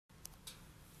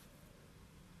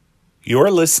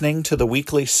You're listening to the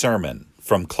weekly sermon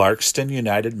from Clarkston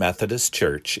United Methodist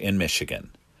Church in Michigan.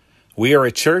 We are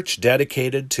a church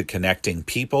dedicated to connecting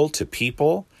people to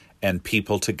people and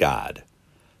people to God.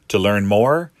 To learn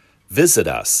more, visit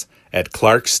us at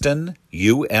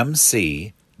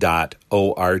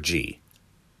clarkstonumc.org.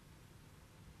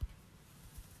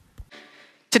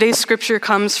 Today's scripture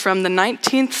comes from the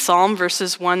 19th Psalm,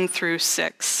 verses 1 through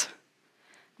 6.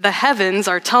 The heavens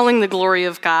are telling the glory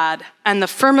of God, and the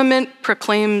firmament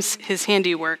proclaims his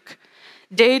handiwork.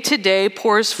 Day to day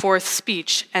pours forth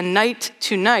speech, and night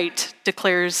to night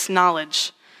declares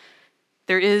knowledge.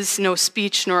 There is no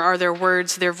speech, nor are there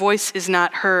words. Their voice is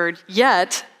not heard.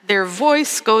 Yet their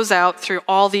voice goes out through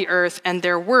all the earth, and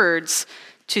their words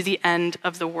to the end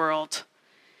of the world.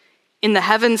 In the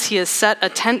heavens he has set a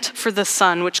tent for the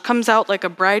sun, which comes out like a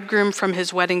bridegroom from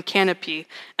his wedding canopy,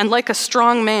 and like a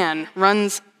strong man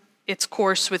runs its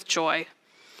course with joy.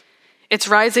 Its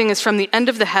rising is from the end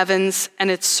of the heavens, and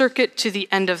its circuit to the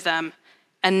end of them,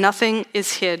 and nothing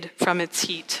is hid from its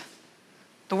heat.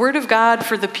 The word of God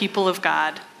for the people of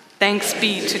God. Thanks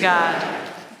be to God.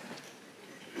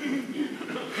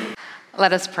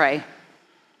 Let us pray.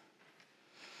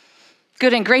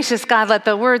 Good and gracious God, let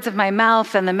the words of my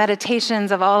mouth and the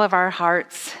meditations of all of our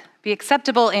hearts be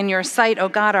acceptable in your sight, O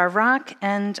God, our rock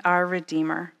and our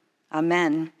Redeemer.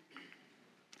 Amen.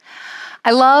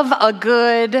 I love a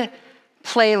good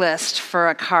playlist for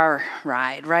a car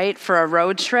ride, right? For a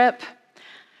road trip.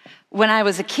 When I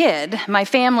was a kid, my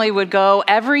family would go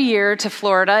every year to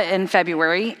Florida in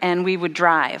February, and we would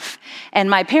drive.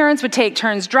 And my parents would take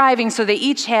turns driving, so they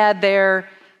each had their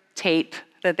tape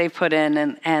that they put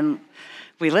in and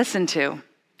we listened to.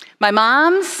 My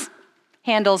mom's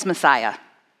Handel's Messiah.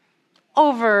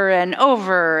 Over and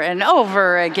over and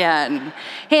over again.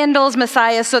 Handel's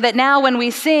Messiah, so that now when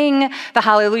we sing the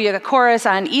Hallelujah chorus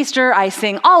on Easter, I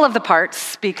sing all of the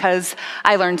parts because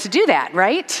I learned to do that,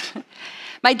 right?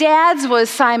 My dad's was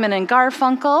Simon and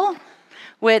Garfunkel,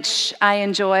 which I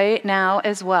enjoy now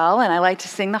as well, and I like to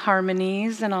sing the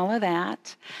harmonies and all of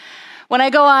that. When I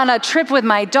go on a trip with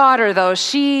my daughter, though,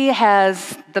 she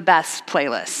has the best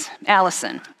playlist,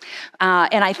 Allison.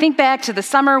 And I think back to the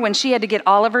summer when she had to get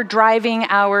all of her driving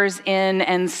hours in,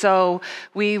 and so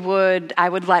I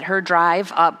would let her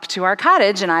drive up to our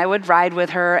cottage, and I would ride with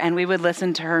her, and we would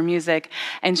listen to her music.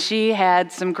 And she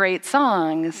had some great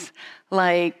songs,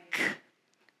 like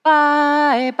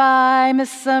Bye Bye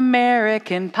Miss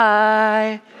American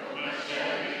Pie.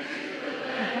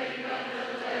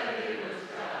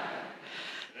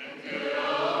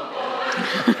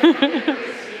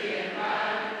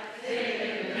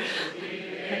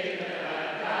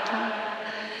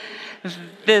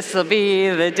 This'll be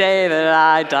the day that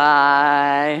I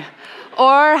die.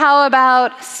 Or how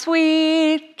about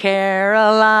Sweet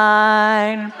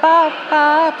Caroline? Ba,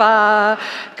 ba, ba.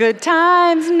 Good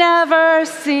times never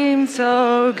seem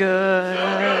so good. So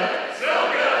good,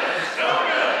 so good, so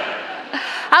good.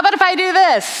 How about if I do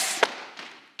this?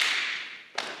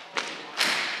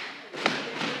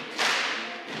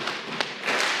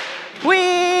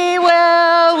 We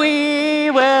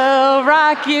will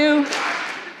rock you.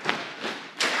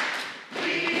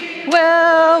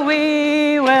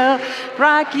 We will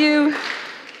rock you.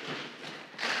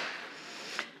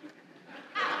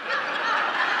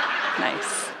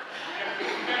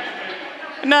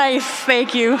 Nice,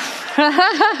 thank you.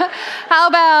 How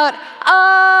about,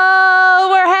 oh,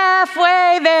 we're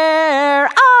halfway there.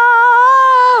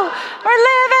 Oh, we're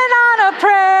living on a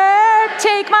prayer.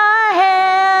 Take my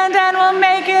hand and we'll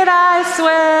make it, I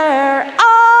swear.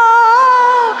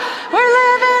 Oh, we're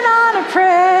living on a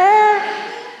prayer.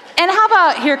 And how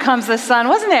about Here Comes the Sun?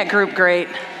 Wasn't that group great?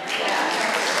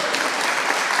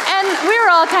 And we were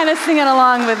all kind of singing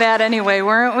along with that anyway,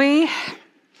 weren't we?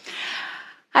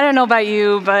 I don't know about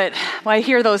you, but when I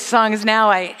hear those songs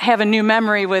now, I have a new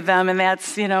memory with them, and that's,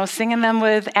 singing them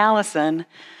with Allison.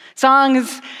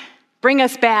 Songs bring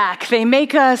us back. They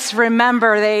make us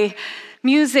remember.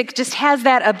 Music just has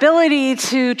that ability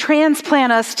to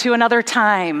transplant us to another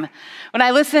time. When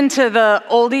I listen to the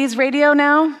oldies radio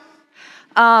now,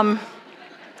 the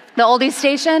oldies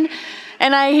station,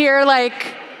 and I hear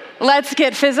Let's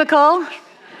Get Physical,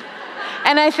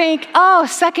 and I think, oh,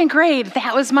 second grade,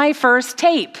 that was my first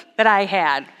tape that I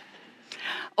had.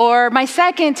 Or my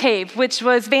second tape, which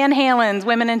was Van Halen's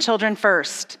Women and Children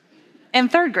First, in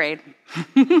third grade.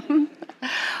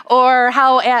 Or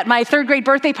how at my third grade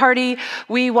birthday party,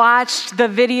 we watched the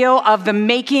video of the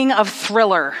making of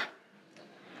Thriller.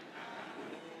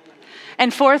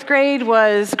 And fourth grade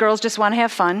was Girls Just Want to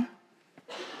Have Fun.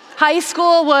 High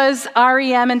school was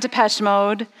REM and Depeche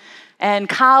Mode. And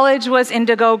college was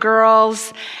Indigo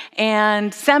Girls,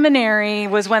 and seminary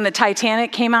was when the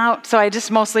Titanic came out, so I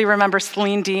just mostly remember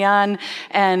Celine Dion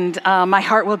and My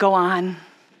Heart Will Go On.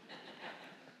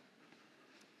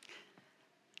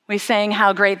 We sang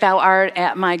How Great Thou Art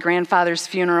at my grandfather's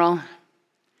funeral,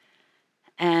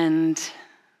 and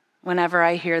whenever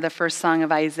I hear the first song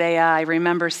of Isaiah, I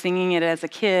remember singing it as a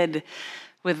kid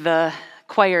with the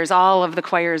choirs. All of the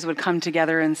choirs would come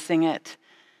together and sing it.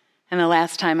 And the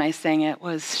last time I sang it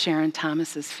was Sharon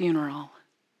Thomas's funeral.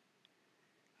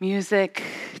 Music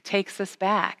takes us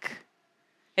back.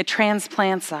 It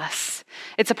transplants us.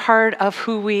 It's a part of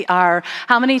who we are.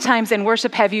 How many times in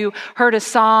worship have you heard a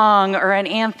song or an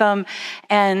anthem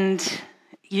and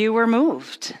you were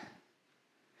moved?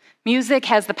 Music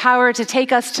has the power to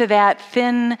take us to that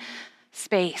thin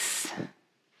space,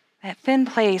 that thin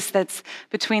place that's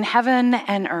between heaven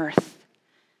and earth.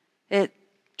 It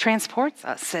transports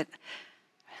us. It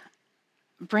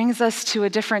brings us to a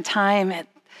different time. It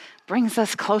brings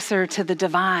us closer to the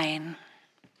divine.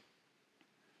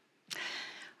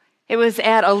 It was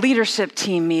at a leadership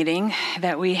team meeting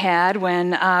that we had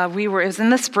when it was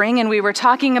in the spring, and we were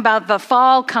talking about the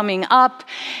fall coming up,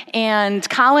 and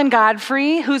Colin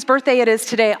Godfrey, whose birthday it is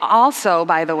today also,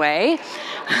 by the way,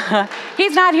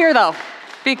 he's not here though,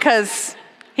 because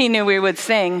he knew we would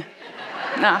sing.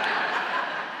 No.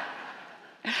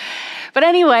 But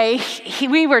anyway,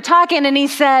 we were talking and he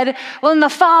said, well, in the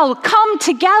fall, come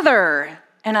together.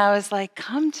 And I was like,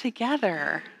 come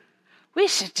together? We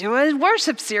should do a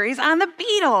worship series on the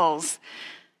Beatles.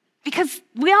 Because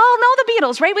we all know the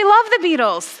Beatles, right? We love the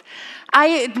Beatles.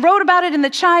 I wrote about it in the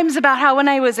Chimes about how when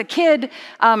I was a kid,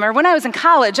 or when I was in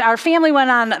college, our family went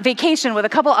on vacation with a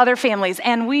couple other families,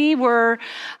 and we went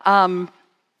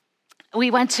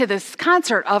to this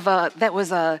concert that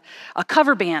was a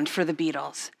cover band for the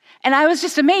Beatles. And I was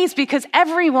just amazed because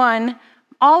everyone,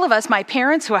 all of us, my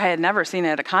parents, who I had never seen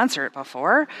at a concert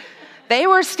before, they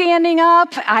were standing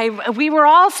up, we were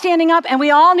all standing up, and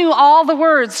we all knew all the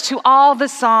words to all the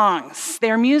songs.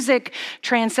 Their music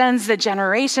transcends the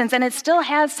generations, and it still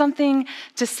has something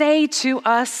to say to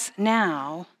us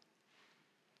now.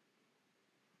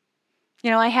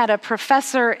 You know, I had a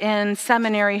professor in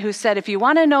seminary who said, if you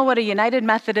want to know what a United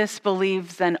Methodist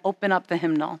believes, then open up the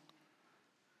hymnal.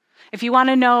 If you want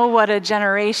to know what a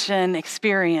generation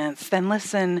experienced, then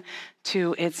listen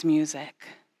to its music.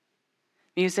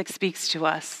 Music speaks to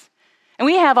us. And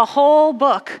we have a whole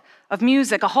book of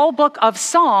music, a whole book of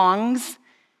songs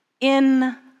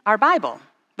in our Bible,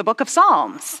 the book of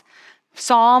Psalms.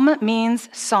 Psalm means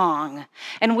song.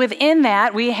 And within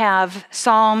that, we have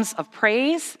psalms of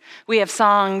praise, we have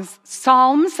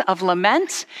psalms of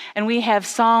lament, and we have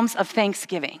psalms of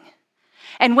thanksgiving.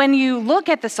 And when you look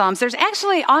at the Psalms, there's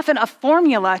actually often a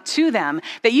formula to them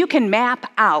that you can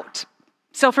map out.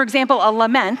 So, for example, a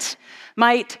lament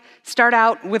might start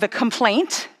out with a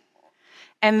complaint,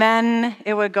 and then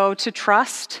it would go to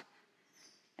trust,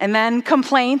 and then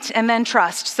complaint, and then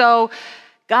trust. So,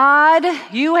 God,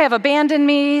 you have abandoned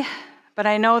me, but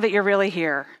I know that you're really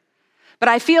here. But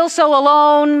I feel so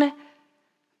alone,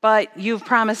 but you've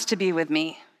promised to be with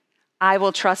me. I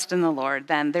will trust in the Lord.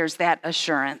 Then there's that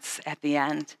assurance at the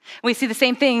end. We see the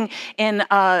same thing in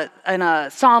a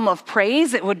psalm of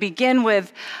praise. It would begin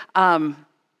with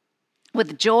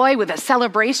joy, with a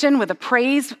celebration, with a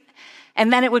praise,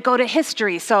 and then it would go to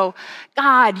history. So,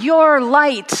 God, your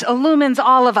light illumines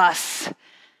all of us,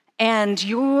 and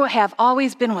you have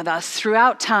always been with us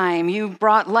throughout time. You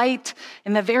brought light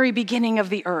in the very beginning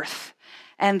of the earth,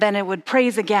 and then it would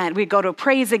praise again. We'd go to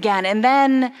praise again, and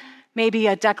then maybe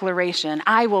a declaration,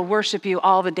 I will worship you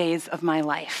all the days of my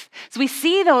life. So we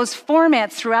see those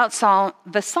formats throughout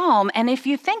the psalm, and if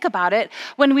you think about it,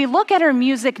 when we look at our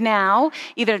music now,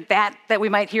 either that we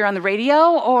might hear on the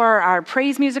radio or our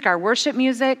praise music, our worship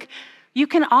music, you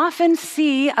can often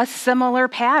see a similar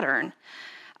pattern.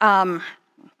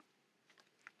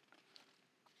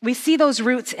 We see those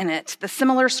roots in it, the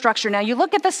similar structure. Now you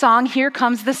look at the song, Here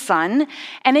Comes the Sun,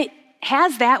 and it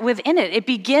has that within it. It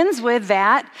begins with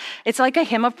that. It's like a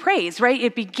hymn of praise, right?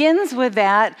 It begins with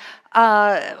that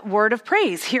word of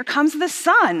praise. Here comes the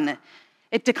sun.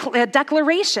 A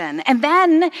declaration. And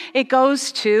then it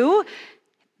goes to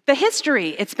the history.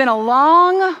 It's been a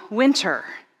long winter,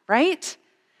 right?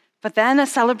 But then a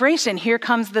celebration. Here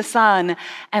comes the sun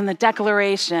and the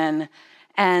declaration.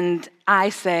 And I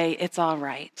say, it's all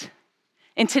right.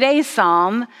 In today's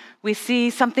psalm, we see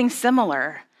something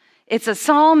similar. It's a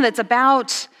psalm that's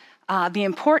about the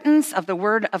importance of the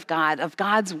word of God, of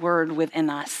God's word within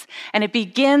us. And it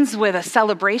begins with a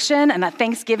celebration and a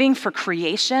thanksgiving for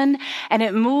creation, and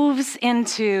it moves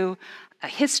into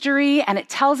history, and it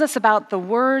tells us about the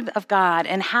Word of God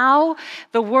and how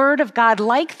the Word of God,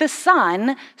 like the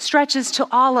sun, stretches to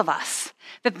all of us.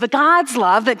 That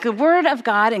the Word of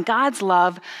God and God's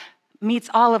love meets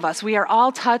all of us. We are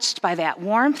all touched by that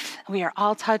warmth. We are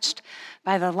all touched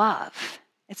by the love.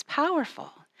 It's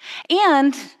powerful.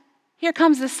 And Here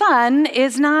Comes the Sun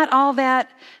is not all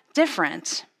that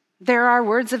different. There are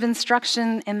words of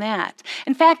instruction in that.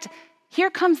 In fact, Here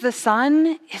Comes the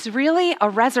Sun is really a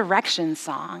resurrection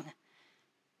song.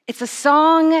 It's a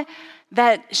song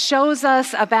that shows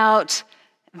us about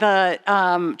the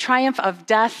triumph of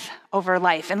death over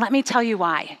life. And let me tell you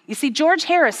why. You see, George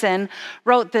Harrison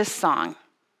wrote this song.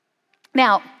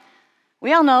 Now,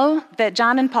 we all know that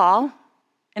John and Paul,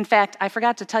 in fact, I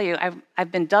forgot to tell you,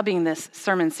 I've been dubbing this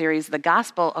sermon series The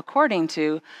Gospel According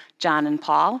to John and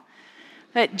Paul.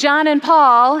 That John and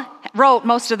Paul wrote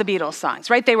most of the Beatles songs,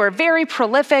 right? They were very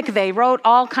prolific. They wrote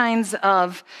all kinds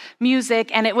of music,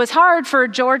 and it was hard for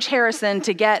George Harrison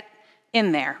to get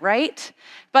in there, right?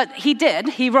 But he did.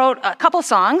 He wrote a couple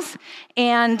songs,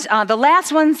 and the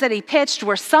last ones that he pitched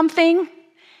were Something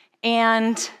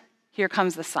and Here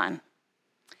Comes the Sun.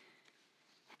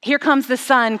 Here Comes the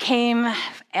Sun came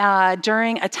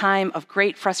during a time of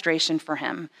great frustration for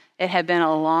him. It had been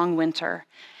a long winter.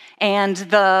 And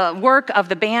the work of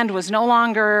the band was no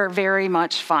longer very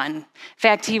much fun. In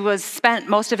fact, he spent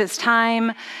most of his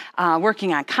time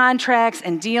working on contracts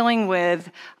and dealing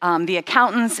with the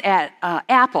accountants at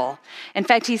Apple. In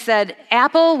fact, he said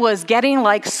Apple was getting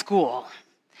like school.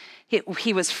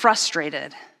 He was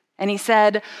frustrated. And he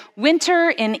said,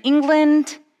 winter in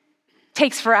England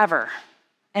takes forever.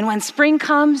 And when spring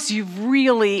comes, you've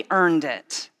really earned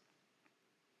it.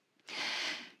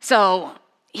 So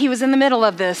he was in the middle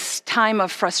of this time of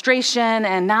frustration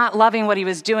and not loving what he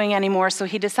was doing anymore, so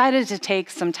he decided to take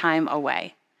some time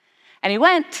away. And he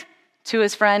went to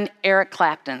his friend Eric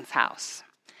Clapton's house.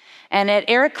 And at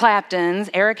Eric Clapton's,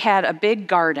 Eric had a big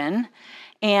garden,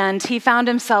 and he found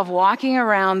himself walking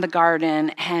around the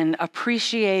garden and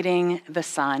appreciating the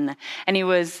sun. And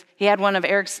he had one of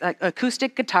Eric's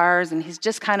acoustic guitars, and he's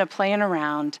just kind of playing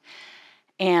around,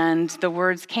 and the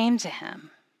words came to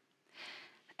him.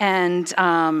 And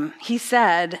he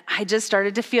said, I just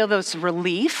started to feel this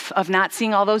relief of not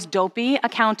seeing all those dopey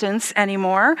accountants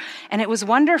anymore, and it was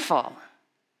wonderful.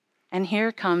 And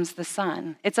here comes the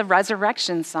sun. It's a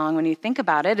resurrection song when you think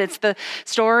about it. It's the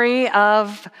story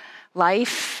of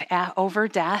life over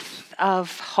death,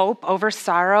 of hope over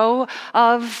sorrow,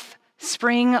 of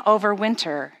spring over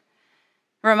winter.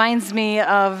 Reminds me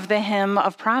of the hymn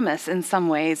of promise in some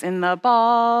ways. In the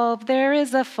bulb there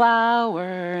is a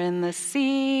flower, in the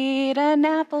seed an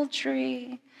apple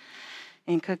tree,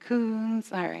 in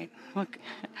cocoons. All right. Look.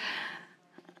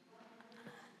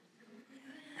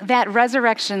 That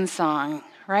resurrection song,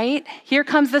 right? Here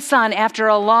comes the sun. After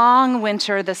a long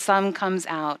winter, the sun comes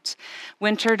out.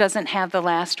 Winter doesn't have the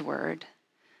last word.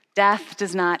 Death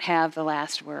does not have the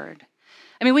last word.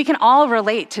 I mean, we can all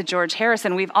relate to George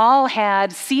Harrison. We've all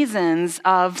had seasons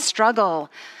of struggle,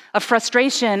 of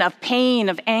frustration, of pain,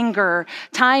 of anger,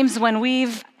 times when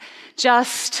we've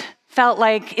just felt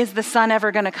like, is the sun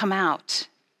ever going to come out?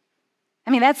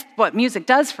 I mean, that's what music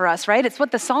does for us, right? It's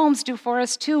what the Psalms do for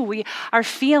us too. Our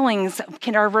feelings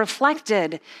are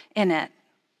reflected in it.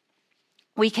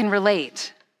 We can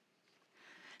relate.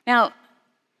 Now,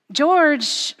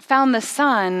 George found the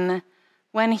sun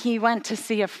when he went to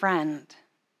see a friend.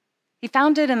 He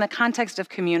found it in the context of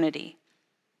community,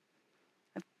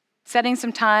 setting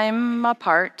some time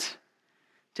apart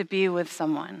to be with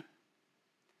someone.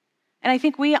 And I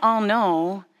think we all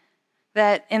know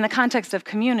that in the context of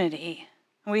community,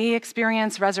 we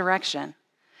experience resurrection.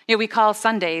 You know, we call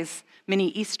Sundays mini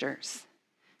Easters,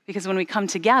 because when we come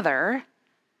together,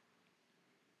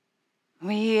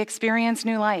 we experience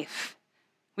new life.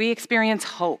 We experience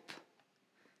hope.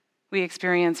 We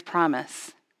experience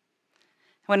promise.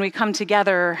 When we come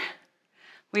together,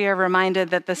 we are reminded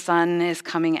that the sun is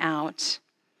coming out.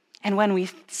 And when we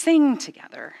sing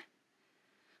together,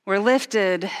 we're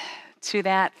lifted to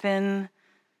that thin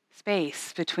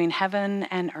space between heaven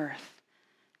and earth,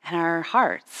 and our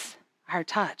hearts are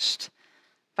touched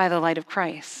by the light of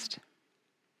Christ.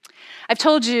 I've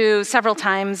told you several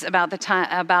times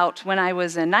about when I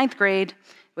was in ninth grade.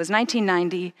 It was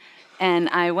 1990, and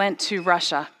I went to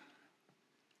Russia,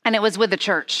 and it was with the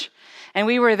church. And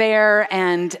we were there,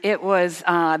 and it was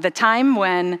the time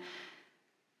when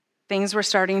things were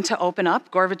starting to open up.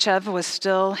 Gorbachev was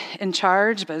still in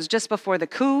charge, but it was just before the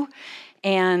coup,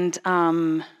 and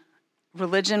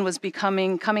religion was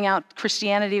coming out,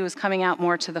 Christianity was coming out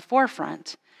more to the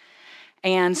forefront.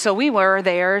 And so we were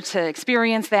there to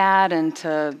experience that and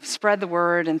to spread the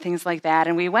word and things like that.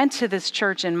 And we went to this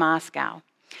church in Moscow.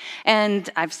 And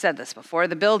I've said this before,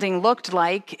 the building looked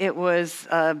like it was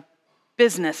a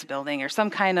business building or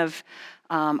some kind of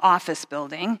office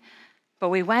building. But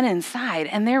we went inside,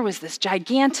 and there was this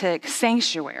gigantic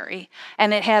sanctuary,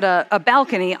 and it had a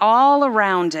balcony all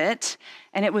around it,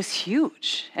 and it was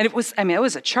huge. And it was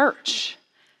a church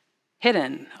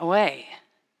hidden away.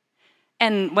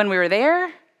 And when we were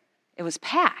there, it was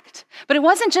packed. But it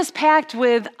wasn't just packed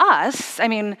with us,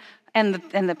 and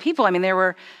the people. There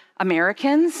were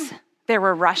Americans, there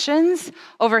were Russians.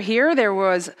 Over here, there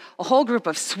was a whole group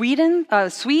of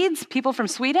Swedes, people from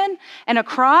Sweden, and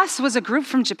across was a group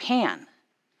from Japan.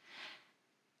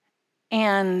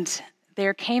 And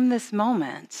there came this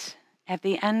moment at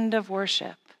the end of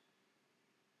worship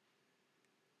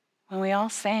when we all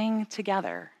sang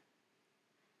together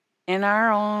in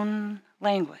our own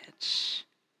language.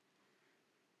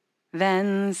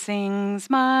 Then sings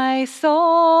my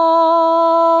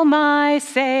soul, my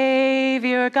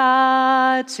Savior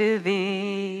God, to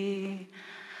thee.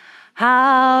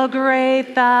 How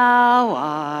great thou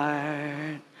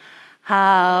art,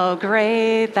 how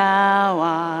great thou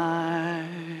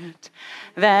art.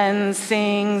 Then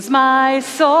sings my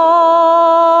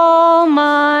soul,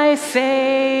 my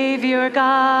Savior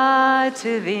God,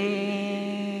 to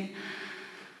thee.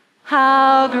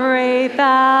 How great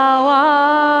thou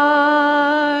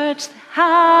art,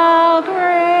 how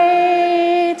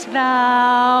great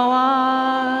thou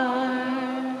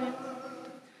art.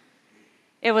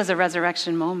 It was a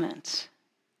resurrection moment.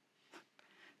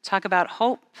 Talk about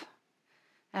hope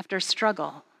after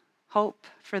struggle, hope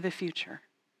for the future.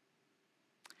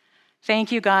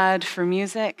 Thank you, God, for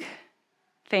music.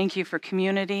 Thank you for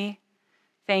community.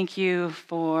 Thank you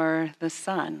for the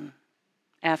sun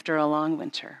after a long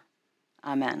winter.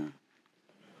 Amen.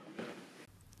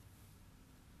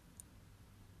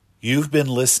 You've been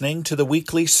listening to the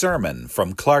weekly sermon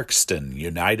from Clarkston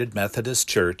United Methodist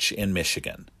Church in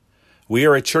Michigan. We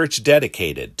are a church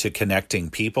dedicated to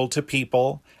connecting people to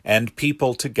people and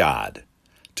people to God.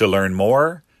 To learn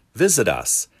more, visit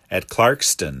us at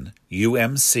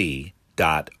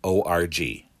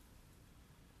clarkstonumc.org.